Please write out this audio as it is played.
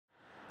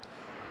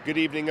Good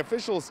evening.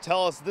 Officials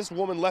tell us this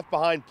woman left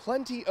behind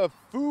plenty of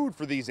food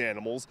for these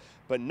animals,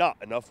 but not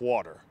enough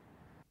water.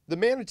 The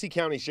Manatee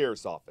County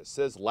Sheriff's Office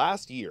says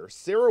last year,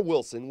 Sarah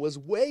Wilson was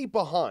way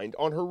behind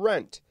on her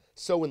rent.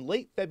 So in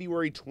late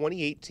February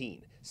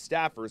 2018,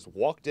 staffers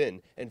walked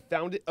in and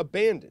found it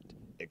abandoned,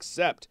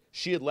 except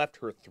she had left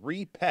her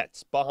 3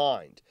 pets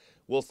behind.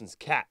 Wilson's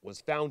cat was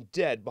found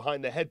dead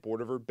behind the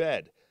headboard of her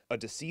bed. A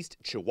deceased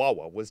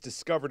Chihuahua was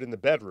discovered in the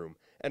bedroom,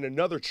 and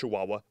another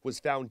Chihuahua was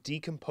found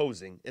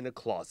decomposing in a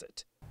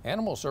closet.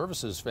 Animal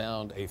Services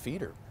found a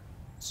feeder,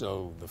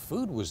 so the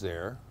food was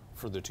there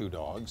for the 2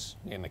 dogs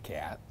and the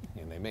cat,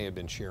 and they may have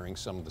been sharing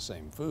some of the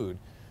same food,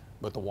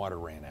 but the water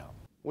ran out.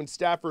 When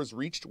staffers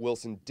reached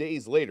Wilson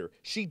days later,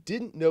 she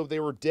didn't know they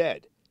were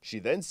dead. She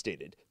then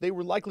stated they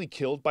were likely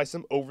killed by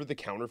some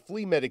over-the-counter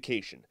flea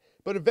medication,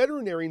 but a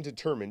veterinarian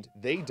determined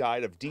they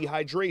died of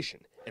dehydration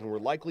and were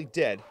likely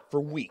dead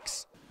for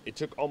weeks. It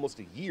took almost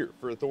a year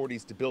for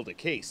authorities to build a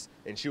case,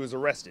 and she was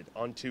arrested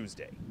on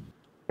Tuesday.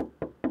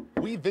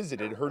 We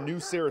visited her new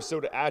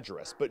Sarasota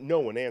address, but no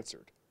one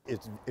answered.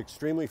 It's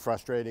extremely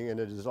frustrating,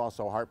 and it is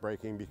also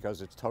heartbreaking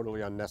because it's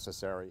totally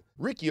unnecessary.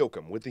 Rick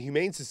Yoakum with the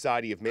Humane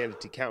Society of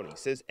Manatee County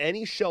says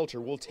any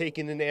shelter will take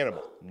in an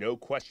animal, no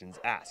questions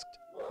asked.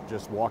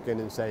 Just walk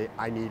in and say,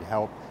 I need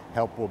help.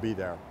 Help will be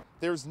there.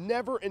 There's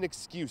never an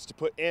excuse to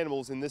put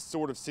animals in this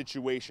sort of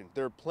situation.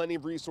 There are plenty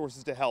of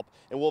resources to help,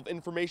 and we'll have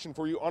information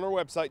for you on our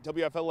website,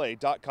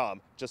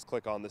 WFLA.com. Just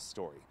click on this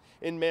story.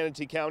 In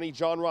Manatee County,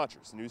 John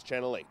Rogers, News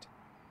Channel 8.